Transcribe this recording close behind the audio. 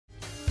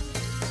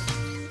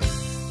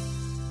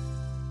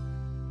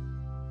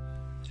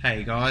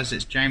Hey guys,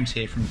 it's James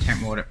here from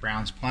Tentworld at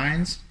Browns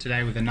Plains,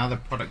 today with another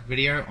product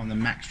video on the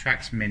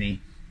Maxtrax Mini.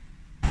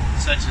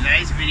 So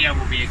today's video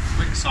will be a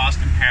quick size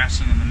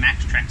comparison on the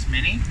Maxtrax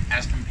Mini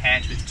as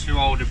compared to its two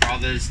older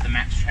brothers, the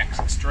Maxtrax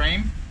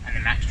Xtreme and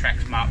the Maxtrax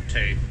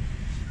Mk2.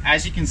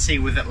 As you can see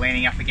with it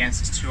leaning up against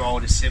its two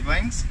older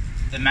siblings,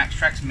 the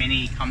Maxtrax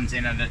Mini comes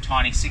in at a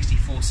tiny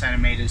 64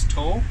 centimeters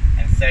tall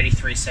and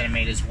 33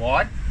 centimeters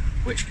wide,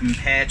 which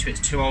compared to its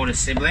two older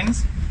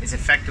siblings is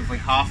effectively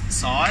half the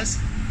size,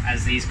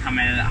 as these come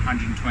in at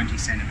 120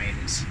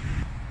 centimeters.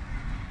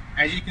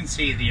 As you can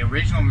see, the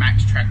original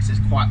Maxtrax is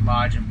quite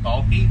large and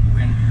bulky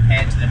when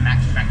compared to the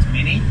Maxtrax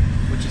Mini,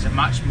 which is a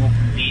much more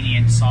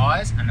convenient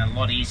size and a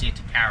lot easier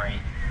to carry.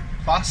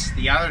 Plus,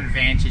 the other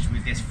advantage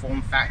with this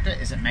form factor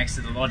is it makes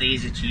it a lot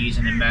easier to use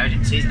in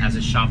emergencies as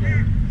a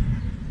shovel.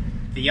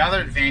 The other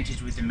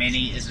advantage with the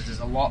Mini is it is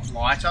a lot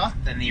lighter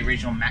than the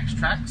original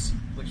Maxtrax,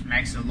 which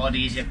makes it a lot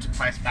easier to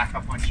place back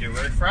up onto your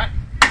roof rack.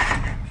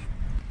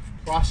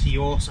 Plus,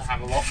 you also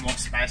have a lot more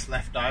space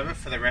left over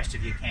for the rest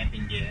of your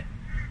camping gear.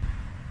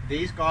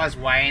 These guys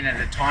weigh in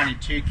at a tiny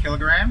 2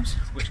 kilograms,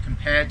 which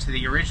compared to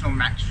the original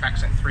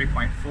Maxtrax at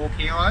 3.4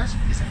 kilos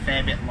is a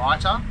fair bit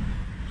lighter.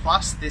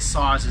 Plus, this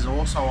size is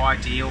also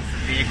ideal for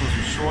vehicles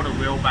with shorter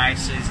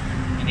wheelbases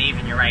and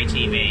even your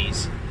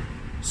ATVs.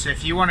 So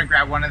if you want to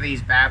grab one of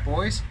these bad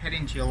boys, head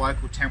into your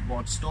local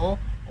Tentworld store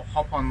or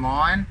hop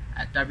online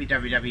at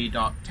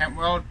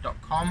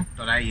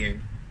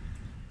www.tentworld.com.au.